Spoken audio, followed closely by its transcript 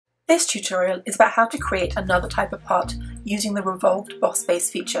This tutorial is about how to create another type of part using the revolved boss base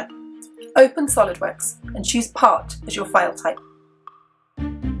feature. Open SolidWorks and choose Part as your file type.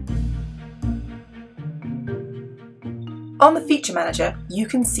 On the Feature Manager, you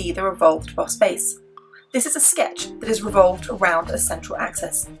can see the revolved boss base. This is a sketch that is revolved around a central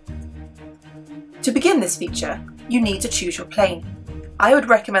axis. To begin this feature, you need to choose your plane. I would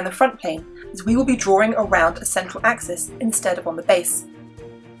recommend the front plane, as we will be drawing around a central axis instead of on the base.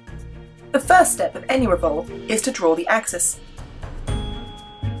 The first step of any revolve is to draw the axis.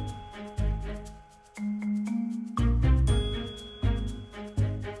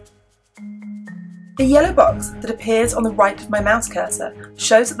 The yellow box that appears on the right of my mouse cursor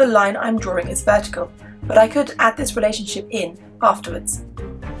shows that the line I'm drawing is vertical, but I could add this relationship in afterwards.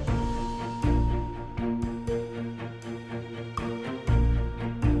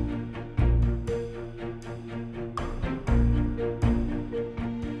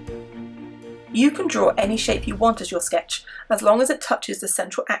 You can draw any shape you want as your sketch, as long as it touches the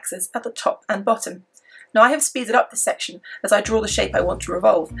central axis at the top and bottom. Now I have speeded up this section as I draw the shape I want to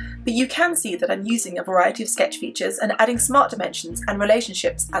revolve, but you can see that I'm using a variety of sketch features and adding smart dimensions and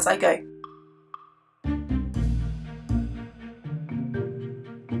relationships as I go.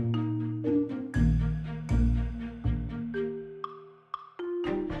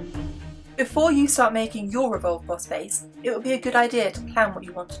 Before you start making your revolve boss base, it would be a good idea to plan what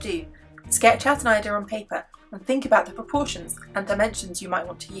you want to do. Sketch out an idea on paper and think about the proportions and dimensions you might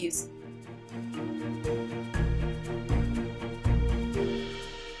want to use.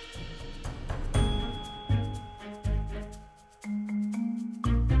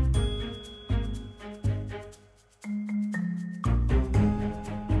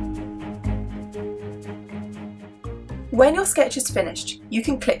 When your sketch is finished, you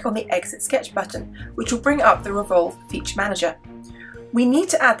can click on the Exit Sketch button, which will bring up the Revolve Feature Manager. We need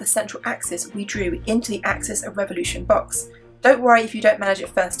to add the central axis we drew into the axis of revolution box. Don't worry if you don't manage it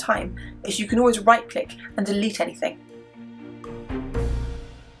first time, as you can always right-click and delete anything.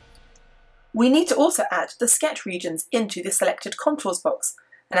 We need to also add the sketch regions into the selected contours box,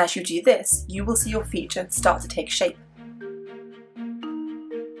 and as you do this, you will see your feature start to take shape.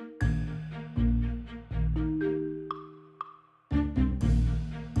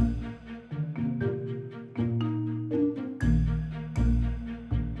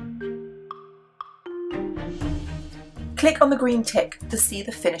 Click on the green tick to see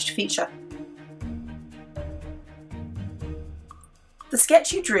the finished feature. The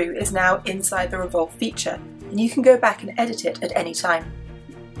sketch you drew is now inside the Revolve feature, and you can go back and edit it at any time.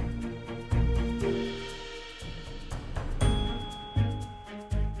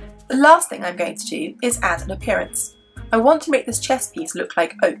 The last thing I'm going to do is add an appearance. I want to make this chest piece look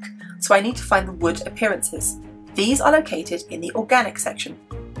like oak, so I need to find the wood appearances. These are located in the Organic section.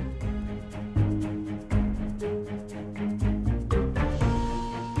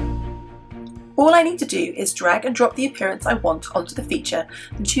 All I need to do is drag and drop the appearance I want onto the feature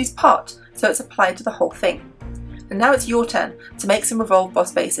and choose Part so it's applied to the whole thing. And now it's your turn to make some revolve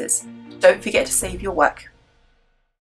boss bases. Don't forget to save your work.